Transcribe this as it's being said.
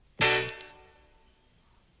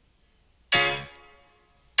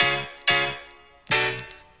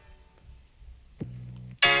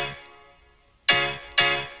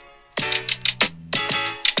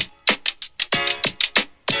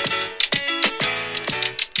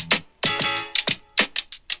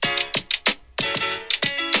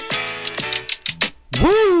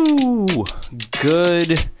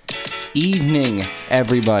Good evening,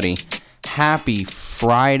 everybody. Happy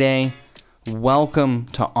Friday. Welcome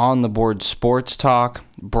to On the Board Sports Talk,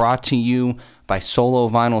 brought to you by Solo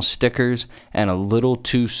Vinyl Stickers and A Little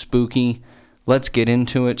Too Spooky. Let's get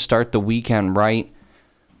into it. Start the weekend right.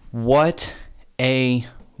 What a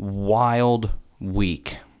wild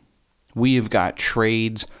week. We have got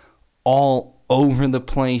trades all over the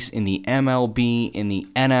place in the MLB, in the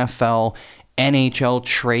NFL, NHL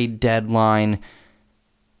trade deadline.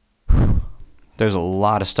 There's a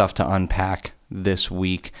lot of stuff to unpack this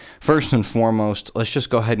week. First and foremost, let's just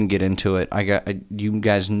go ahead and get into it. You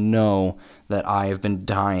guys know that I have been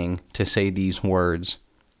dying to say these words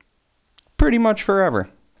pretty much forever.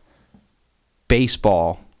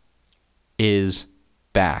 Baseball is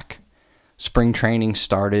back. Spring training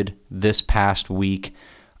started this past week.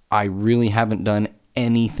 I really haven't done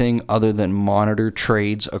anything other than monitor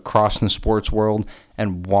trades across the sports world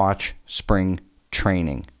and watch spring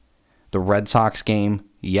training. The Red Sox game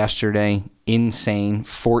yesterday, insane.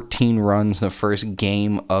 14 runs the first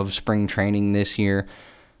game of spring training this year.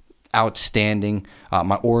 Outstanding.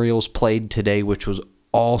 My Orioles played today, which was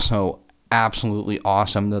also absolutely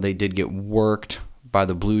awesome, though they did get worked by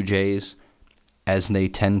the Blue Jays, as they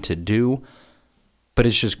tend to do. But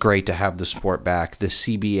it's just great to have the sport back. The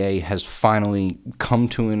CBA has finally come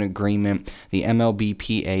to an agreement. The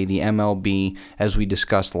MLBPA, the MLB, as we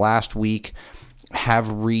discussed last week,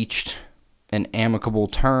 have reached an amicable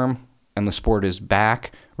term, and the sport is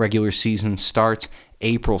back. Regular season starts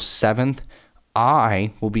April 7th.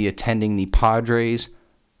 I will be attending the Padres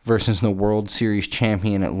versus the World Series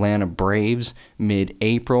champion Atlanta Braves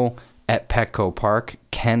mid-April at Petco Park.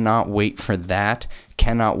 Cannot wait for that.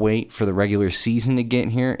 Cannot wait for the regular season to get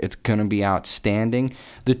here. It's going to be outstanding.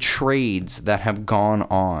 The trades that have gone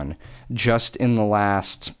on just in the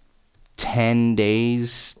last 10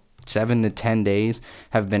 days, 7 to 10 days,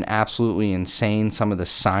 have been absolutely insane. Some of the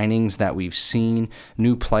signings that we've seen,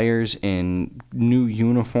 new players in new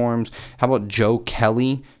uniforms. How about Joe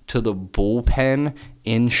Kelly to the bullpen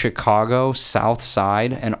in Chicago, South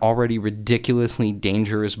Side, an already ridiculously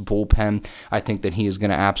dangerous bullpen I think that he is going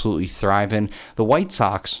to absolutely thrive in. The White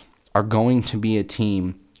Sox are going to be a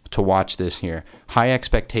team to watch this year. High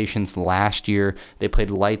expectations last year. They played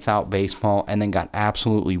lights out baseball and then got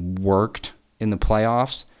absolutely worked in the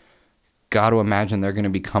playoffs. Got to imagine they're going to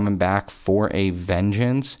be coming back for a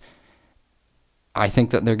vengeance. I think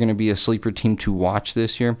that they're going to be a sleeper team to watch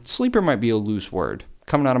this year. Sleeper might be a loose word.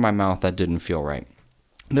 Coming out of my mouth, that didn't feel right.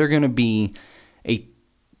 They're going to be a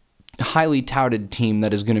highly touted team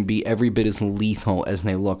that is going to be every bit as lethal as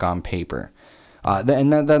they look on paper.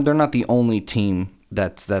 And they're not the only team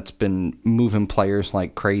that's been moving players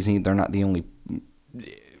like crazy. They're not the only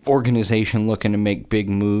organization looking to make big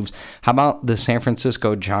moves. How about the San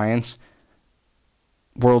Francisco Giants?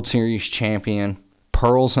 World Series champion,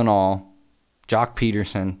 pearls and all, Jock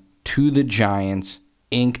Peterson to the Giants,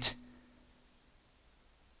 inked.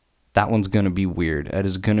 That one's going to be weird. That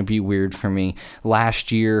is going to be weird for me. Last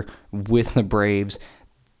year with the Braves,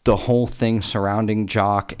 the whole thing surrounding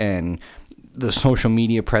Jock and the social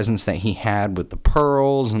media presence that he had with the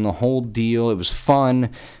pearls and the whole deal, it was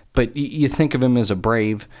fun. But you think of him as a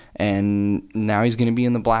Brave, and now he's going to be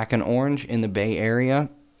in the black and orange in the Bay Area,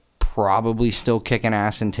 probably still kicking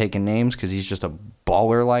ass and taking names because he's just a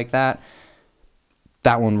baller like that.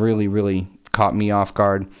 That one really, really caught me off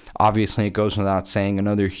guard. Obviously, it goes without saying,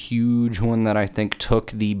 another huge one that I think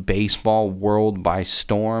took the baseball world by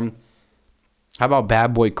storm. How about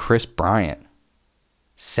bad boy Chris Bryant?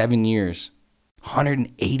 7 years,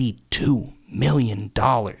 $182 million.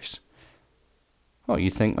 Oh, you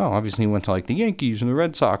think, obviously he went to like the Yankees and the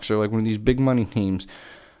Red Sox or like one of these big money teams.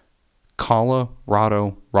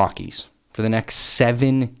 Colorado Rockies for the next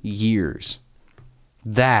 7 years.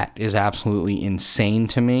 That is absolutely insane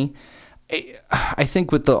to me. I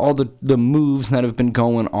think with all the moves that have been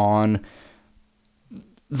going on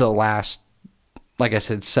the last, like I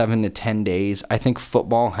said, 7 to 10 days, I think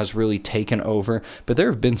football has really taken over. But there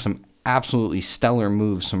have been some absolutely stellar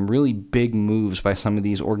moves, some really big moves by some of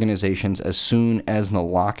these organizations as soon as the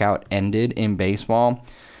lockout ended in baseball.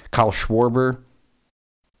 Kyle Schwarber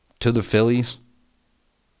to the Phillies.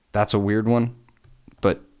 That's a weird one.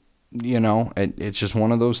 But it's just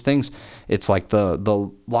one of those things. It's like the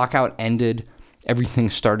lockout ended, everything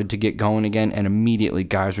started to get going again, and immediately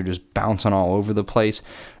guys were just bouncing all over the place.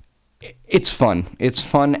 It's fun. It's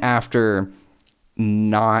fun after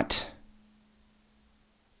not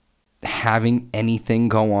having anything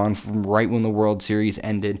go on from right when the World Series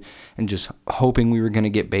ended and just hoping we were going to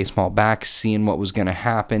get baseball back, seeing what was going to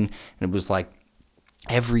happen. And it was like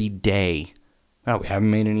every day Oh, we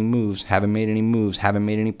haven't made any moves, haven't made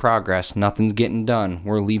any progress, nothing's getting done,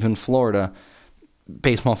 we're leaving Florida.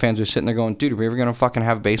 Baseball fans are sitting there going, dude, are we ever going to fucking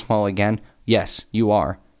have baseball again? Yes, you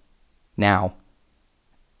are. Now.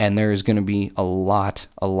 And there is going to be a lot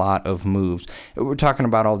of moves. We're talking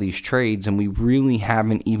about all these trades, and we really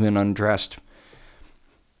haven't even addressed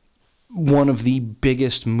one of the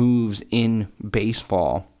biggest moves in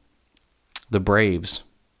baseball. The Braves.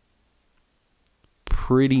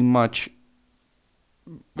 Pretty much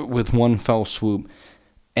with one fell swoop,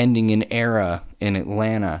 ending an era in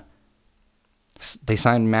Atlanta. They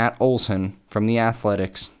signed Matt Olson from the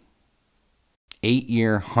Athletics.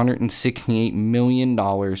 8-year, $168 million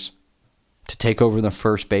to take over the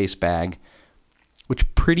first base bag,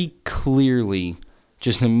 which pretty clearly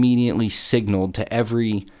just immediately signaled to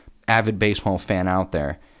every avid baseball fan out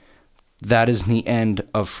there that is the end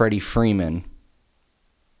of Freddie Freeman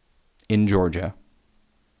in Georgia.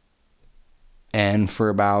 And for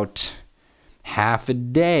about half a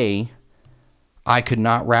day, I could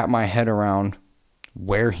not wrap my head around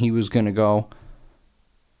where he was going to go,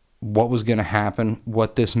 what was going to happen,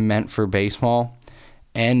 what this meant for baseball.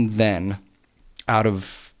 And then, out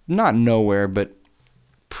of not nowhere, but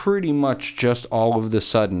pretty much just all of the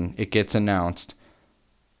sudden, it gets announced.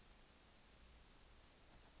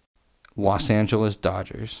 Los Angeles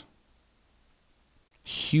Dodgers.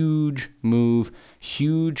 Huge move,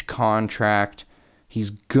 huge contract. He's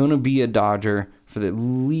going to be a Dodger for at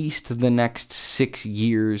least the next 6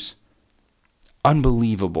 years.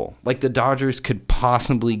 Unbelievable. Like, the Dodgers could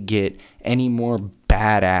possibly get any more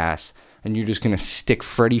badass, and you're just going to stick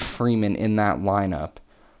Freddie Freeman in that lineup.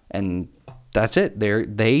 And that's it.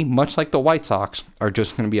 They, much like the White Sox, are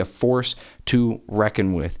just going to be a force to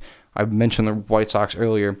reckon with. I mentioned the White Sox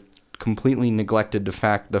earlier. Completely neglected the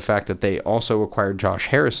fact that they also acquired Josh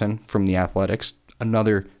Harrison from the Athletics.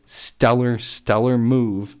 Another stellar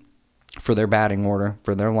move for their batting order,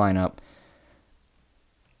 for their lineup.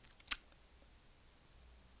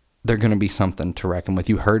 They're going to be something to reckon with.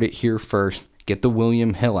 You heard it here first. Get the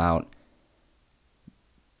William Hill out,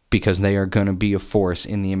 because they are going to be a force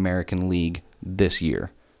in the American League this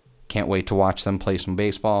year. Can't wait to watch them play some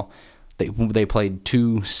baseball. They played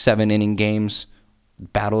 2 7-inning games.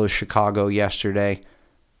 Battle of Chicago yesterday.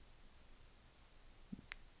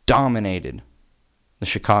 Dominated the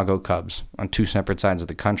Chicago Cubs on 2 separate sides of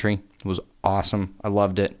the country. It was awesome. I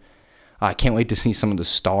loved it. I can't wait to see some of the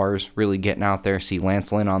stars really getting out there. See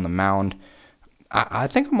Lance Lynn on the mound. I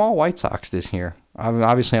think I'm all White Sox this year.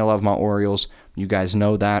 Obviously, I love my Orioles. You guys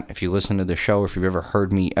know that. If you listen to the show, if you've ever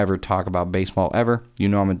heard me ever talk about baseball ever, you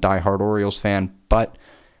know I'm a diehard Orioles fan. But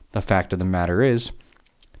the fact of the matter is,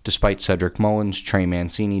 despite Cedric Mullins, Trey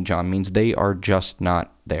Mancini, John Means, they are just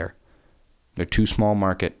not there. They're too small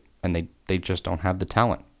market, and they just don't have the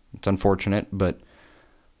talent. It's unfortunate, but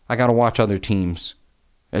I got to watch other teams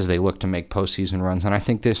as they look to make postseason runs. And I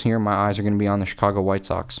think this year my eyes are going to be on the Chicago White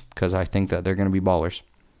Sox, because I think that they're going to be ballers.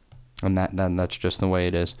 And that's just the way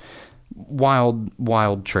it is.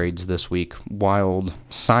 Wild trades this week. Wild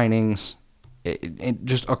signings. It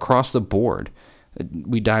just across the board.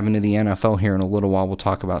 We dive into the NFL here in a little while. We'll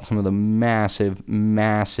talk about some of the massive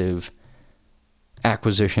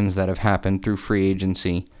acquisitions that have happened through free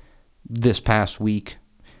agency this past week.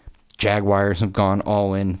 Jaguars have gone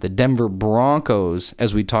all in. The Denver Broncos,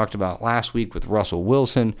 as we talked about last week with Russell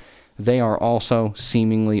Wilson, they are also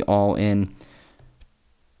seemingly all in.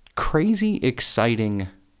 Crazy exciting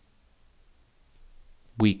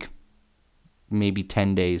week, maybe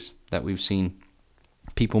 10 days that we've seen.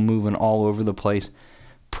 People moving all over the place.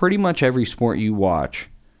 Pretty much every sport you watch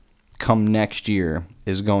come next year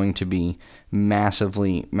is going to be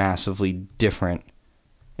massively different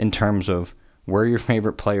in terms of where your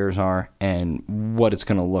favorite players are and what it's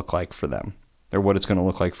going to look like for them. Or what it's going to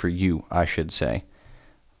look like for you, I should say.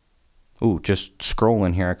 Ooh, just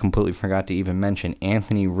scrolling here, I completely forgot to even mention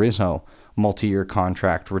Anthony Rizzo, multi-year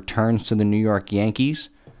contract, returns to the New York Yankees.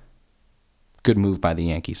 Good move by the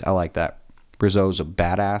Yankees. I like that. Rizzo's a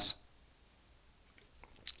badass.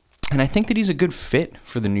 And I think that he's a good fit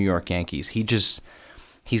for the New York Yankees.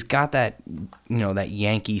 He's got that, that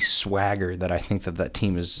Yankee swagger that I think that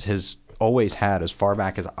team has always had as far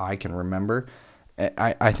back as I can remember.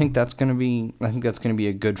 I think that's going to be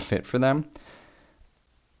a good fit for them.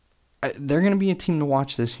 They're going to be a team to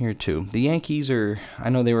watch this year too. The Yankees I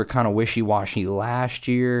know they were kind of wishy-washy last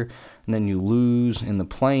year, and then you lose in the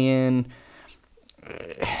play-in.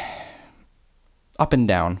 Up and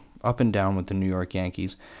down with the New York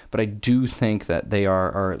Yankees. But I do think that they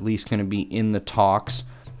are at least going to be in the talks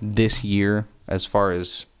this year as far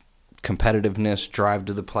as competitiveness, drive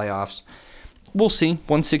to the playoffs. we'll see.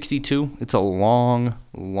 162. It's a long,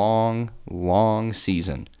 long, long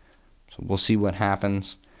season. So we'll see what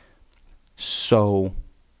happens. So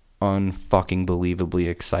unfucking believably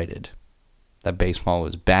excited that baseball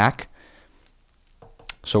is back.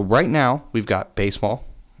 So right now, we've got baseball.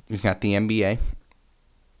 We've got the NBA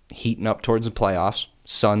heating up towards the playoffs.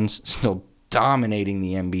 Suns still dominating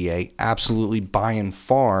the NBA. Absolutely by and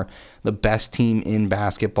far the best team in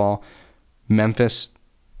basketball. Memphis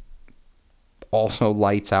also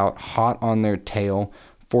lights out, hot on their tail,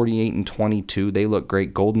 48-22. They look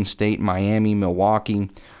great. Golden State, Miami, Milwaukee.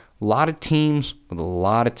 A lot of teams with a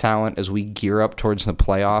lot of talent as we gear up towards the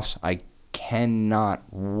playoffs. I cannot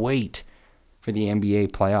wait for the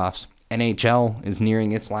NBA playoffs. NHL is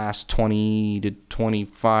nearing its last 20 to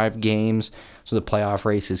 25 games, so the playoff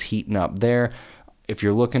race is heating up there. If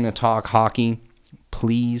you're looking to talk hockey,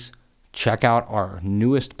 please check out our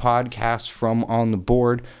newest podcast from On the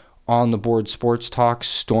Board Sports Talk,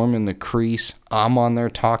 Storming the Crease. I'm on there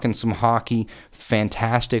talking some hockey.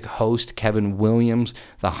 Fantastic host, Kevin Williams,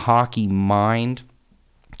 the hockey mind,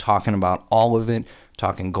 talking about all of it,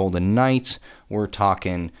 talking Golden Knights. We're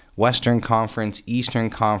talking Western Conference, Eastern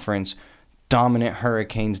Conference, dominant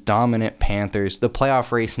Hurricanes, dominant Panthers. The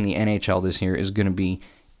playoff race in the NHL this year is going to be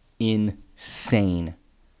insane.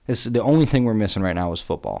 This is the only thing we're missing right now is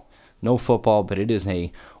football. No football, but it is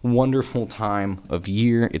a wonderful time of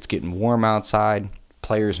year. It's getting warm outside.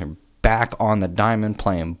 Players are back on the diamond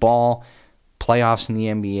playing ball. Playoffs in the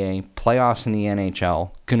NBA, playoffs in the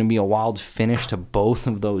NHL. Going to be a wild finish to both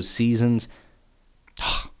of those seasons.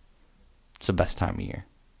 It's the best time of year.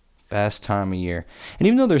 Best time of year. And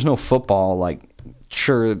even though there's no football, like,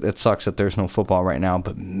 sure, it sucks that there's no football right now,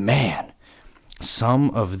 but man, some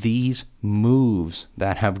of these moves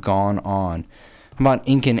that have gone on. How about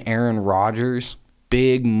inking Aaron Rodgers?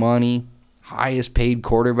 Big money, highest paid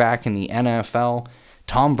quarterback in the NFL.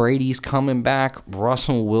 Tom Brady's coming back.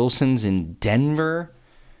 Russell Wilson's in Denver.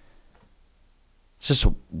 It's just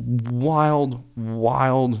a wild,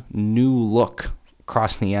 wild new look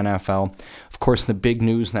across the NFL. Of course, the big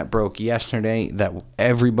news that broke yesterday that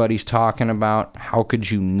everybody's talking about, how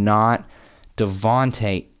could you not?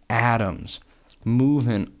 Davante Adams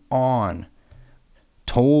moving on.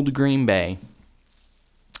 Told Green Bay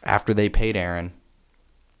after they paid Aaron,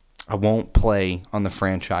 I won't play on the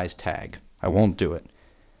franchise tag. I won't do it.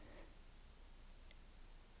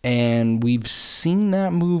 And we've seen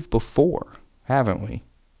that move before, haven't we?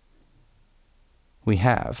 We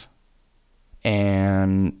have.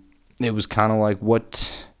 And it was kind of like,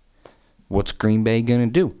 what's Green Bay going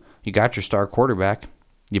to do? You got your star quarterback.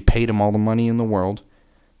 You paid him all the money in the world.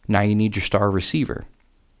 Now you need your star receiver.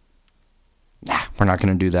 Nah, we're not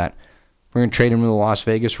going to do that. We're going to trade him to the Las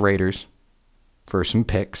Vegas Raiders for some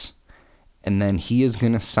picks. And then he is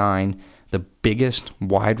going to sign the biggest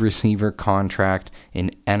wide receiver contract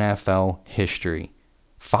in NFL history.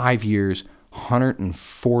 5 years,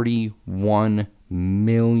 $141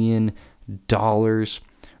 million.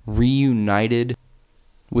 Reunited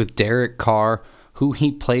with Derek Carr, who he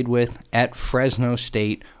played with at Fresno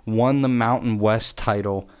State, won the Mountain West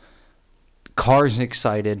title. Carr's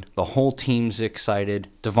excited. The whole team's excited.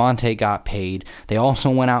 Davante got paid. They also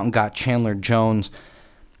went out and got Chandler Jones.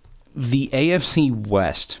 The AFC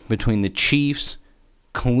West, between the Chiefs,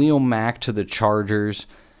 Khalil Mack to the Chargers,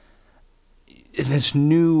 this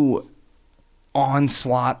new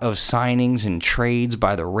onslaught of signings and trades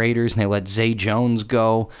by the Raiders, and they let Zay Jones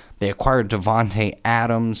go. They acquired Davante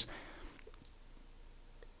Adams.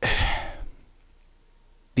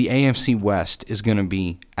 The AFC West is going to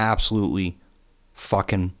be absolutely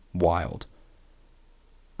fucking wild.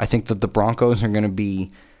 I think that the Broncos are going to be,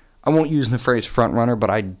 I won't use the phrase front runner, but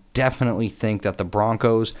I definitely think that the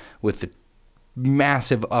Broncos, with the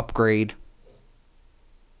massive upgrade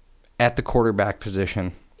at the quarterback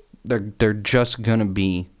position, they're just going to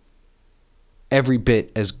be every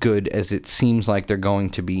bit as good as it seems like they're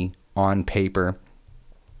going to be on paper.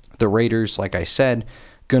 The Raiders, like I said,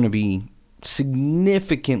 going to be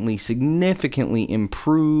significantly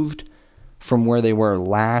improved from where they were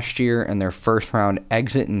last year and their first round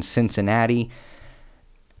exit in Cincinnati.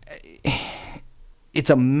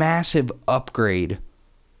 It's a massive upgrade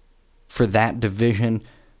for that division.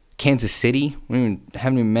 Kansas City, we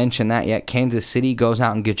haven't even mentioned that yet. Kansas City goes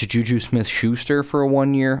out and gets Juju Smith-Schuster for a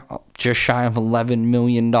 1 year, just shy of $11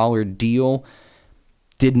 million deal.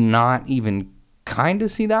 Did not even kind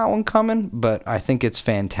of see that one coming, but I think it's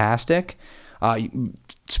fantastic.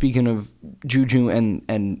 Speaking of Juju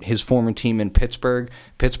and his former team in Pittsburgh,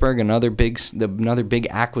 another big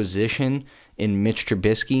acquisition in Mitch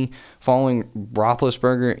Trubisky. Following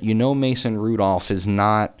Roethlisberger, Mason Rudolph is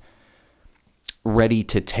not ready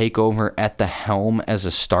to take over at the helm as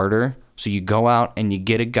a starter. So you go out and you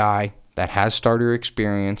get a guy that has starter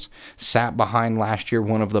experience, sat behind last year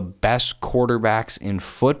one of the best quarterbacks in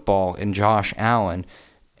football in Josh Allen,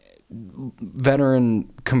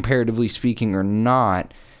 veteran comparatively speaking or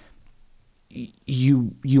not.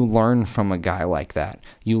 You learn from a guy like that.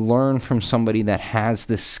 You learn from somebody that has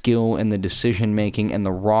the skill and the decision making and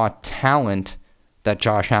the raw talent that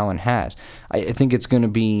Josh Allen has. I think it's going to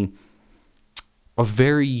be a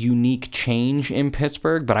very unique change in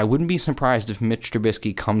Pittsburgh, but I wouldn't be surprised if Mitch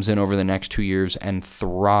Trubisky comes in over the next 2 years and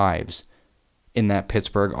thrives in that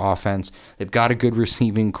Pittsburgh offense. They've got a good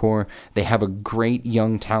receiving core. They have a great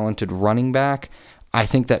young talented running back. I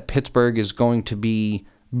think that Pittsburgh is going to be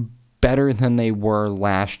better than they were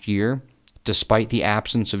last year, despite the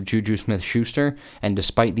absence of Juju Smith-Schuster and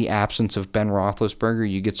despite the absence of Ben Roethlisberger.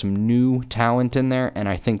 You get some new talent in there, and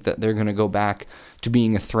I think that they're going to go back to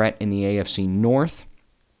being a threat in the AFC North.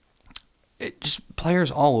 Just players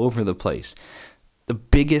all over the place. The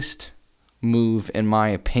biggest move, in my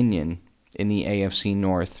opinion, in the AFC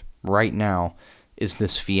North right now is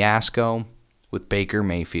this fiasco with Baker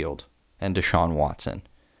Mayfield and Deshaun Watson.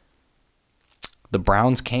 The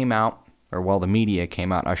Browns came out, the media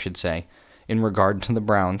came out, I should say, in regard to the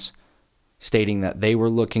Browns, stating that they were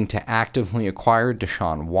looking to actively acquire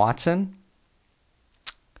Deshaun Watson.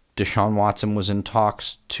 Deshaun Watson was in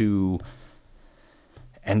talks to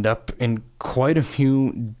end up in quite a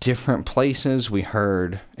few different places. We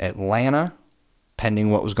heard Atlanta,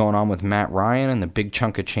 pending what was going on with Matt Ryan and the big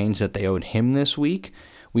chunk of change that they owed him this week.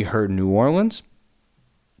 We heard New Orleans.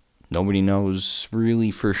 Nobody knows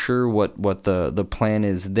really for sure what the plan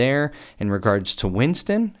is there in regards to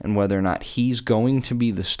Winston and whether or not he's going to be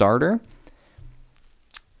the starter.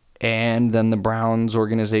 And then the Browns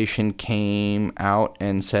organization came out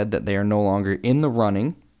and said that they are no longer in the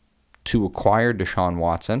running to acquire Deshaun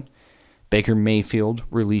Watson. Baker Mayfield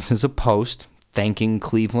releases a post thanking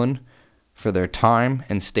Cleveland for their time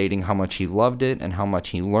and stating how much he loved it and how much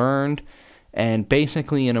he learned. And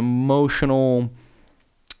basically an emotional...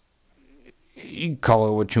 You can call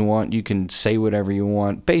it what you want. You can say whatever you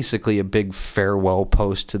want. Basically, a big farewell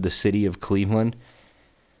post to the city of Cleveland.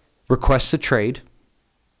 Requests a trade.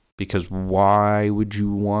 Because why would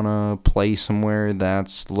you want to play somewhere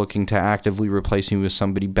that's looking to actively replace you with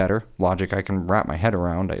somebody better? Logic I can wrap my head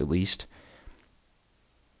around, at least.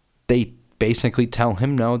 They basically tell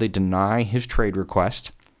him no. They deny his trade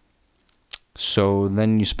request. So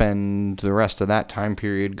then you spend the rest of that time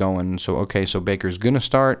period going, so Baker's going to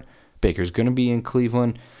start. Baker's going to be in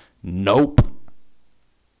Cleveland. Nope.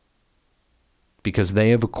 Because they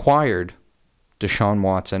have acquired Deshaun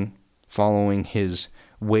Watson following his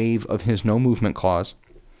waive of his no-movement clause,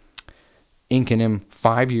 inking him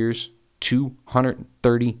 5 years,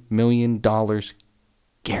 $230 million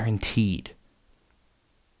guaranteed.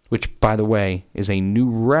 Which, by the way, is a new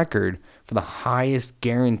record for the highest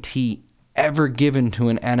guarantee ever given to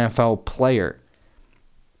an NFL player.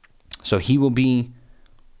 So he will be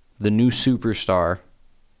the new superstar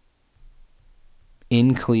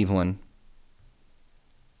in Cleveland.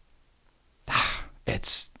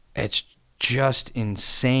 It's just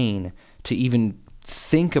insane to even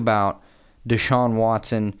think about Deshaun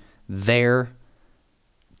Watson there.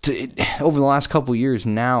 Over the last couple of years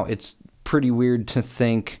now, it's pretty weird to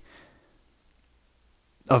think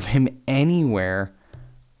of him anywhere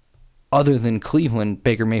other than Cleveland,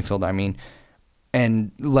 Baker Mayfield, I mean,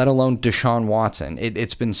 and let alone Deshaun Watson.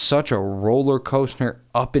 It's been such a roller coaster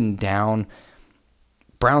up and down.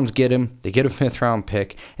 Browns get him. They get a 5th-round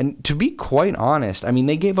pick. And to be quite honest, I mean,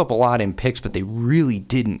 they gave up a lot in picks, but they really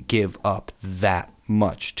didn't give up that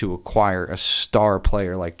much to acquire a star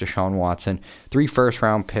player like Deshaun Watson. 3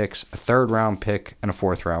 first-round picks, a 3rd-round pick, and a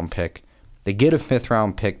 4th-round pick. They get a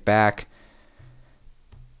 5th-round pick back.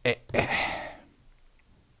 It's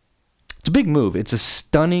a big move. It's a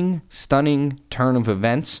stunning, stunning turn of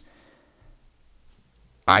events.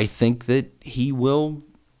 I think that he will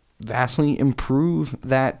vastly improve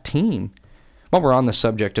that team. While we're on the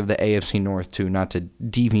subject of the AFC North, too, not to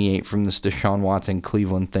deviate from this Deshaun Watson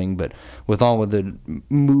Cleveland thing, but with all of the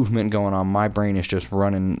movement going on, my brain is just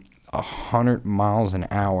running 100 miles an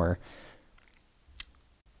hour.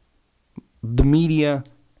 The media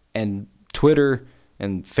and Twitter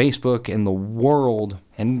and Facebook and the world,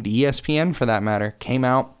 and ESPN for that matter, came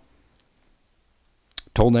out,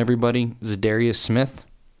 told everybody Zadarius Smith,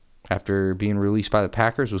 after being released by the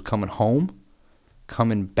Packers, was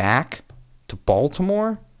coming back to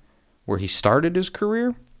Baltimore, where he started his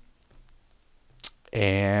career.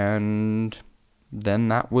 And then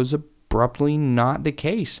that was abruptly not the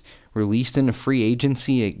case. Released into free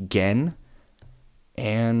agency again.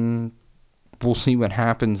 and we'll see what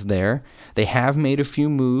happens there. They have made a few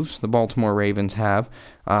moves. The Baltimore Ravens have.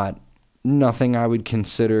 Nothing I would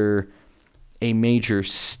consider a major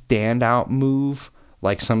standout move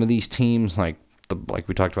like some of these teams, like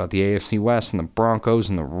we talked about, the AFC West and the Broncos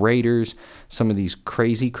and the Raiders, some of these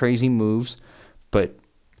crazy moves. But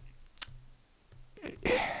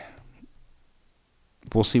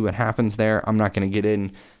we'll see what happens there. I'm not going to get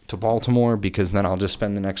into Baltimore because then I'll just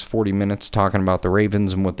spend the next 40 minutes talking about the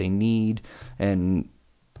Ravens and what they need and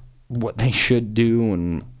what they should do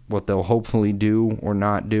and what they'll hopefully do or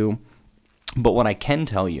not do. But what I can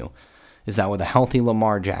tell you is that with a healthy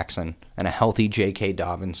Lamar Jackson and a healthy J.K.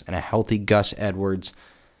 Dobbins and a healthy Gus Edwards,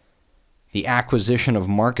 the acquisition of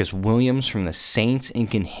Marcus Williams from the Saints,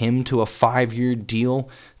 inking him to a 5-year deal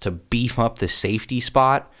to beef up the safety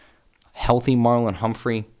spot, healthy Marlon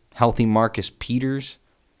Humphrey, healthy Marcus Peters,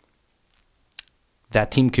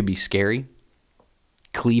 that team could be scary.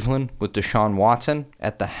 Cleveland with Deshaun Watson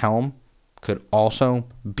at the helm could also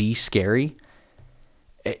be scary.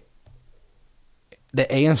 The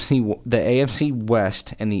AFC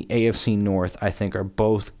West and the AFC North, I think, are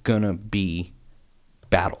both going to be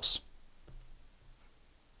battles.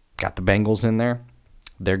 Got the Bengals in there.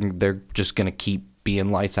 They're just going to keep being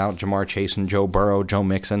lights out. Jamar Chase and Joe Burrow, Joe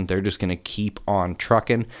Mixon, they're just going to keep on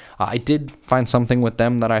trucking. I did find something with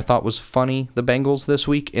them that I thought was funny, the Bengals, this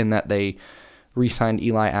week, in that they re-signed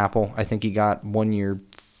Eli Apple. I think he got 1 year,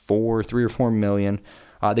 $3 or $4 million.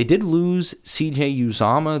 They did lose CJ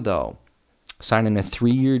Uzomah, though, signing a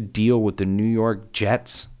 3-year deal with the New York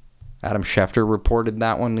Jets. Adam Schefter reported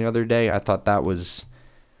that one the other day. I thought that was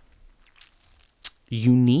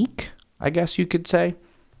unique, I guess you could say.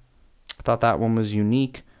 I thought that one was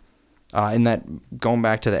unique. And that, going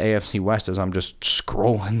back to the AFC West, as I'm just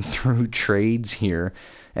scrolling through trades here,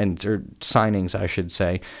 or signings, I should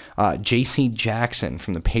say. J.C. Jackson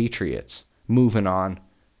from the Patriots, moving on.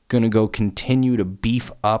 Going to go continue to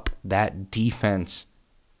beef up that defense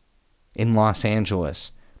in Los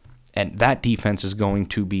Angeles. And that defense is going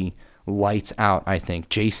to be lights out, I think.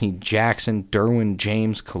 J.C. Jackson, Derwin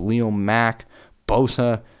James, Khalil Mack,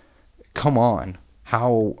 Bosa. Come on.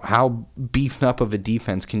 How beefed up of a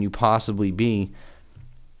defense can you possibly be?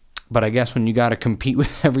 But I guess when you got to compete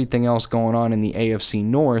with everything else going on in the AFC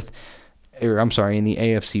North, in the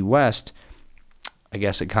AFC West, I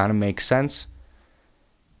guess it kind of makes sense.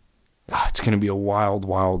 It's going to be a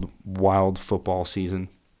wild football season.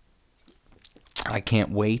 I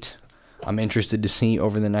can't wait. I'm interested to see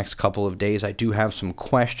over the next couple of days. I do have some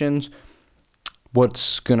questions.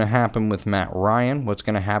 What's going to happen with Matt Ryan? What's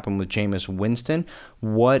going to happen with Jameis Winston?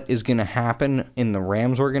 What is going to happen in the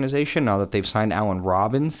Rams organization now that they've signed Allen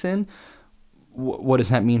Robinson? What does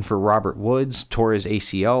that mean for Robert Woods? Tore his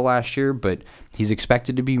ACL last year, but he's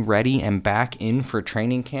expected to be ready and back in for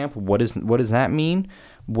training camp. What does that mean?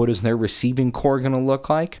 What is their receiving core going to look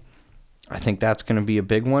like? I think that's going to be a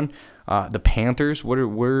big one. The Panthers,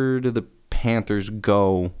 where do the Panthers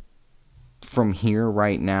go from here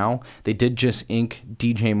right now? They did just ink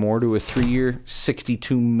DJ Moore to a 3-year,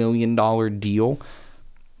 $62 million deal,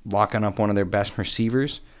 locking up one of their best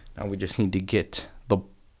receivers. Now we just need to get the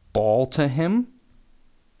ball to him.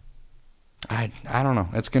 I don't know.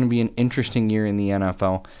 It's going to be an interesting year in the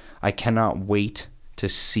NFL. I cannot wait to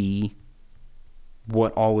see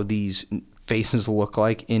what all of these faces look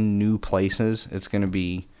like in new places. It's going to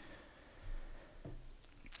be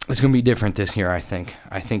different this year, I think.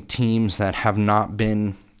 I think teams that have not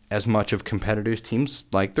been as much of competitors, teams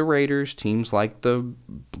like the Raiders, teams like the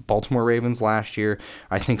Baltimore Ravens last year,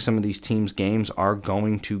 I think some of these teams' games are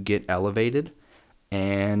going to get elevated,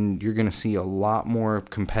 and you're going to see a lot more of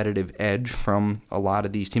competitive edge from a lot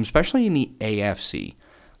of these teams, especially in the AFC.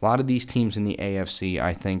 A lot of these teams in the AFC,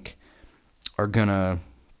 I think, are going to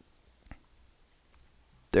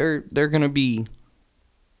they're going to be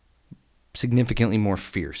significantly more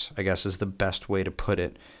fierce, I guess is the best way to put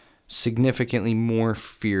it. Significantly more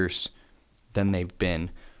fierce than they've been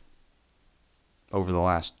over the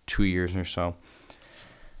last 2 years or so.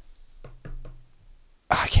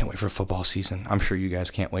 I can't wait for football season. I'm sure you guys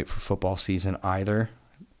can't wait for football season either.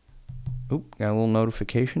 Oop, got a little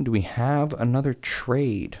notification. Do we have another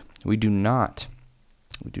trade? We do not.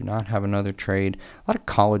 We do not have another trade. A lot of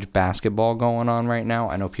college basketball going on right now.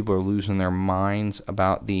 I know people are losing their minds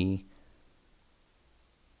about the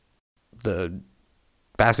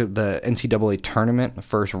NCAA tournament, the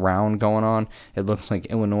first round going on. It looks like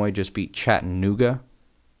Illinois just beat Chattanooga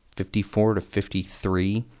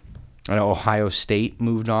 54-53. I know Ohio State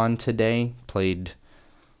moved on today, played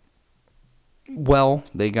well.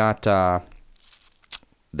 They got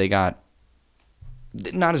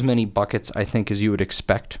Not as many buckets, I think, as you would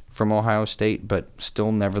expect from Ohio State, but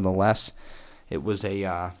still, nevertheless, it was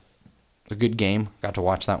a good game. Got to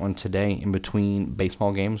watch that one today in between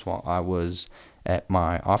baseball games while I was at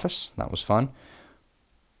my office. That was fun.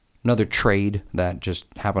 Another trade that just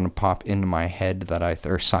happened to pop into my head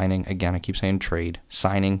or signing, again, I keep saying trade,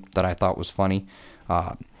 signing that I thought was funny.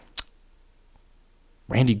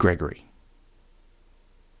 Randy Gregory.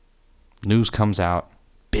 News comes out,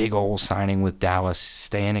 big old signing with Dallas,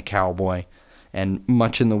 staying a Cowboy, and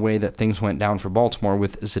much in the way that things went down for Baltimore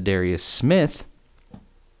with Zadarius Smith,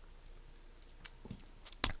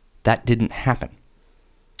 that didn't happen.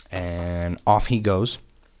 And off he goes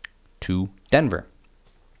to Denver.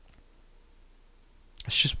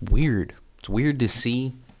 It's just weird. It's weird to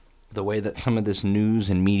see the way that some of this news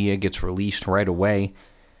and media gets released right away,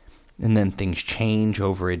 and then things change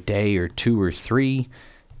over a day or two or three,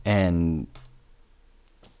 and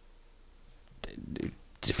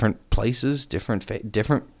different places, different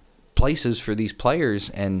places for these players,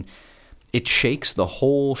 and it shakes the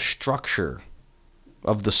whole structure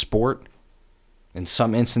of the sport. In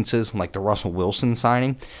some instances, like the Russell Wilson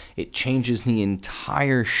signing, it changes the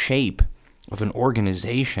entire shape of an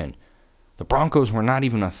organization. The Broncos were not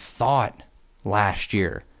even a thought last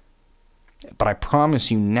year. But I promise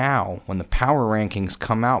you now, when the power rankings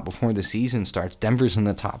come out before the season starts, Denver's in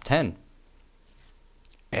the top 10.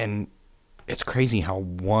 And it's crazy how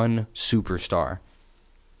one superstar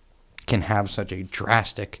can have such a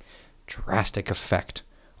drastic effect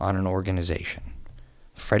on an organization.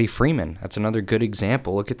 Freddie Freeman, that's another good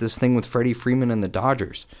example. Look at this thing with Freddie Freeman and the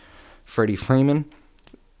Dodgers. Freddie Freeman,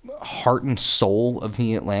 heart and soul of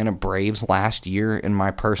the Atlanta Braves last year, in my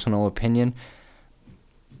personal opinion.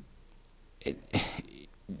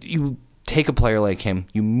 You take a player like him,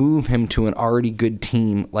 you move him to an already good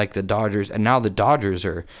team like the Dodgers, and now the Dodgers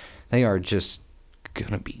are just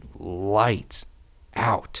going to be lights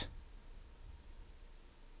out.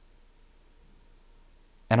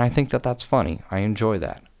 And I think that that's funny. I enjoy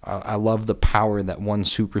that. I love the power that one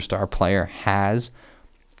superstar player has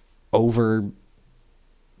over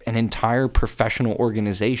an entire professional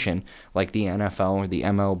organization like the NFL or the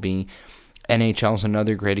MLB. NHL is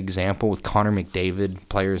another great example with Connor McDavid,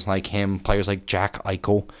 players like him, players like Jack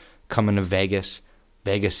Eichel coming to Vegas.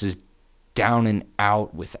 Vegas is down and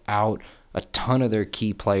out without a ton of their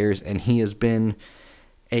key players, and he has been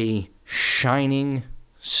a shining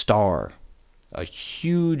star, a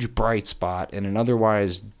huge bright spot in an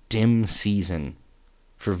otherwise dim season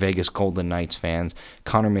for Vegas Golden Knights fans.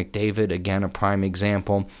 Connor McDavid, again, a prime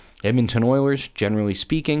example. Edmonton Oilers, generally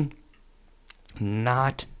speaking,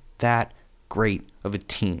 not that great of a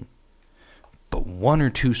team. But one or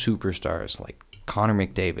two superstars like Connor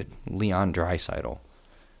McDavid, Leon Draisaitl,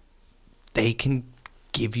 they can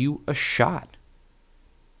give you a shot.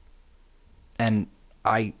 And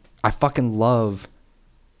I fucking love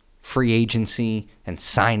free agency and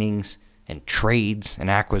signings and trades and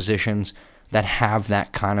acquisitions that have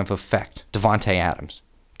that kind of effect. Davante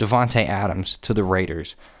Adams to the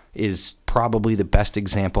Raiders is probably the best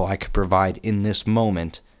example I could provide in this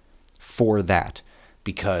moment for that,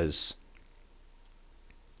 because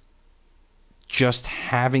just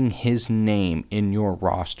having his name in your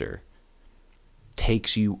roster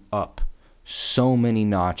takes you up so many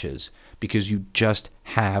notches because you just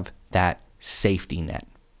have that safety net.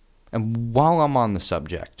 And while I'm on the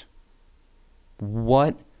subject,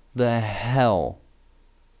 what the hell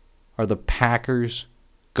are the Packers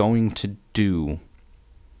going to do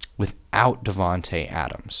without Davante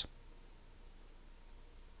Adams?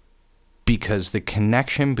 Because the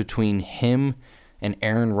connection between him and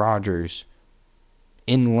Aaron Rodgers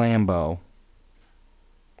in Lambeau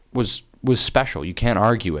was special. You can't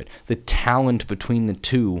argue it. The talent between the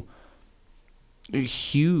two,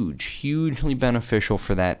 hugely beneficial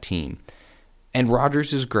for that team. And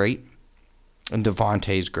Rodgers is great, and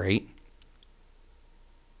Davante is great.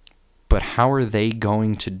 But how are they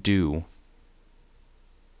going to do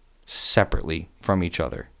separately from each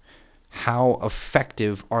other? How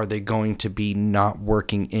effective are they going to be not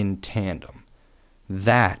working in tandem?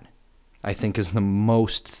 That, I think, is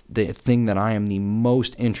the thing that I am the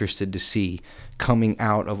most interested to see coming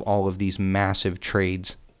out of all of these massive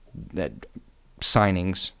trades,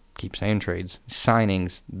 signings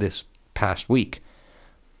this past week.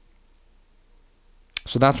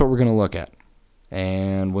 So that's what we're going to look at.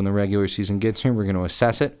 And when the regular season gets here, we're going to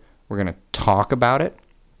assess it. We're going to talk about it.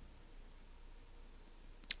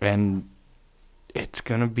 And it's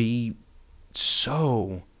going to be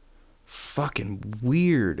so fucking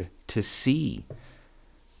weird to see.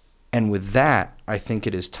 And with that, I think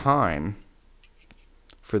it is time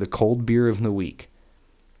for the cold beer of the week.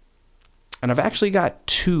 And I've actually got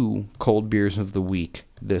 2 cold beers of the week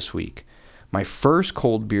this week. My first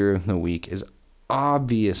cold beer of the week is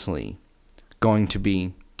obviously going to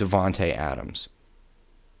be Davante Adams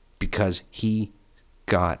because he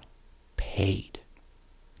got paid.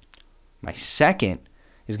 My second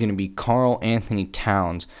is going to be Karl Anthony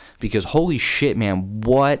Towns because holy shit, man,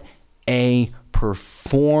 what a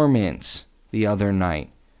performance the other night.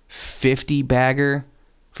 50 bagger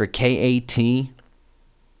for KAT.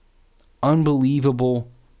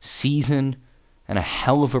 Unbelievable season and a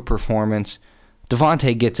hell of a performance.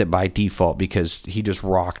 Davante gets it by default because he just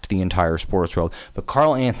rocked the entire sports world. But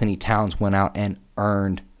Karl Anthony Towns went out and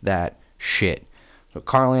earned that shit. So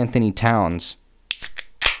Karl Anthony Towns,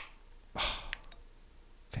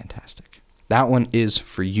 fantastic. That one is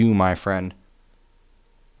for you, my friend.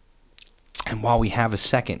 And while we have a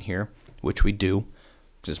second here, which we do,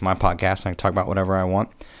 this is my podcast, I can talk about whatever I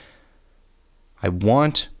want. I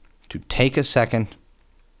want to take a second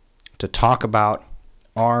to talk about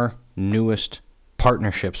our newest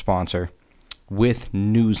partnership sponsor with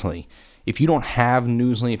Newsly. If you don't have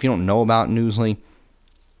Newsly, if you don't know about Newsly,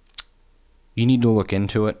 you need to look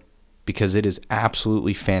into it because it is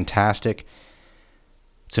absolutely fantastic.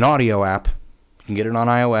 It's an audio app. You can get it on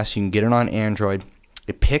iOS. You can get it on Android.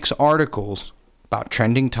 It picks articles about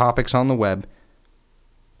trending topics on the web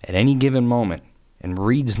at any given moment and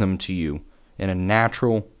reads them to you in a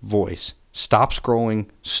natural voice. Stop scrolling,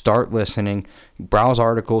 start listening, browse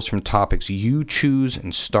articles from topics you choose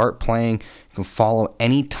and start playing. You can follow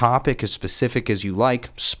any topic as specific as you like,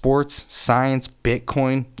 sports, science,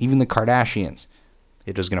 Bitcoin, even the Kardashians.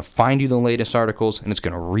 It is going to find you the latest articles and it's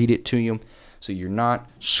going to read it to you so you're not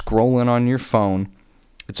scrolling on your phone.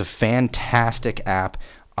 It's a fantastic app.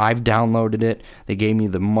 I've downloaded it. They gave me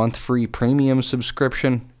the month free premium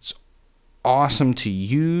subscription. It's awesome to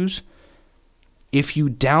use. If you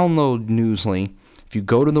download Newsly, if you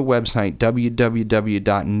go to the website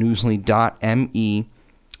www.newsly.me,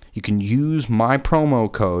 you can use my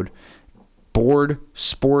promo code Board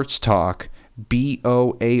Sports Talk,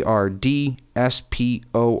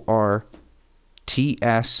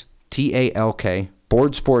 BOARDSPORTSTALK,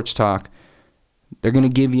 Board Sports Talk. They're going to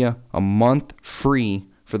give you a month free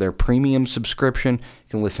for their premium subscription. You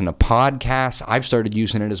can listen to podcasts. I've started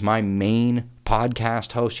using it as my main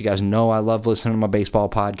podcast host. You guys know I love listening to my baseball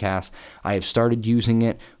podcast. I have started using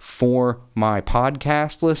it for my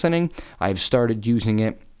podcast listening. I've started using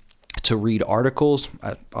it to read articles,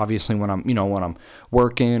 obviously when I'm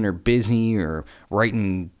working or busy or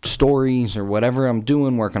writing stories or whatever I'm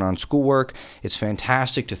doing, working on schoolwork. It's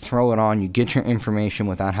fantastic to throw it on. You get your information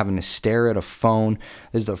without having to stare at a phone.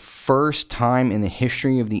 This is the first time in the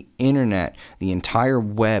history of the internet the entire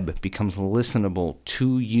web becomes listenable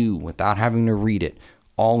to you without having to read it,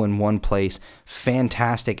 all in one place.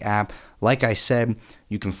 Fantastic app. Like I said,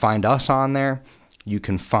 you can find us on there. You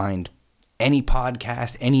can find any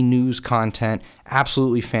podcast, any news content,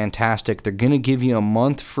 absolutely fantastic. They're going to give you a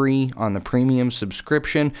month free on the premium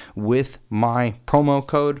subscription with my promo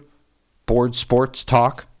code, Board Sports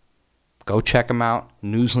Talk. Go check them out,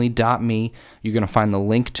 newsly.me. You're going to find the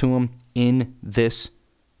link to them in this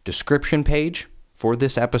description page for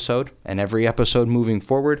this episode and every episode moving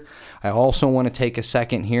forward. I also want to take a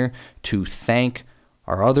second here to thank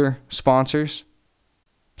our other sponsors,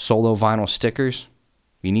 Solo Vinyl Stickers.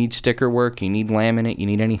 You need sticker work, you need laminate, you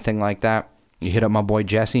need anything like that, you hit up my boy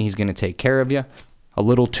Jesse. He's going to take care of you. A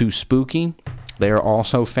Little Too Spooky. They are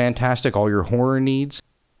also fantastic. All your horror needs.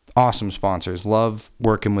 Awesome sponsors. Love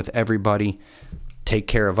working with everybody. Take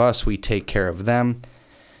care of us. We take care of them.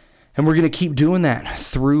 And we're going to keep doing that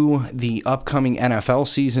through the upcoming NFL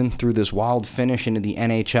season, through this wild finish into the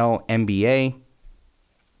NHL, NBA.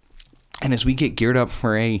 And as we get geared up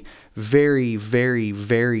for a very, very,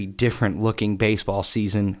 very different looking baseball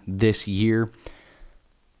season this year,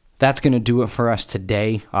 that's going to do it for us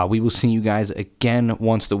today. We will see you guys again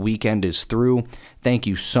once the weekend is through. Thank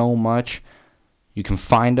you so much. You can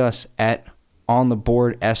find us at On The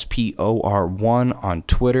Board SPOR1 on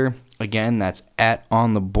Twitter. Again, that's at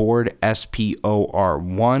On The Board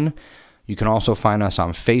SPOR1. You can also find us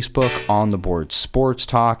on Facebook, On The Board Sports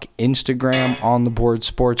Talk, Instagram, On The Board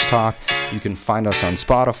Sports Talk. You can find us on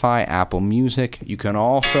Spotify, Apple Music. You can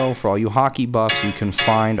also, for all you hockey buffs, you can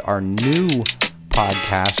find our new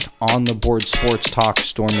podcast, On The Board Sports Talk,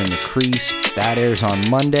 Storming the Crease. That airs on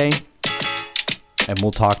Monday. And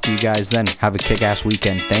we'll talk to you guys then. Have a kick-ass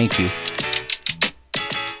weekend. Thank you.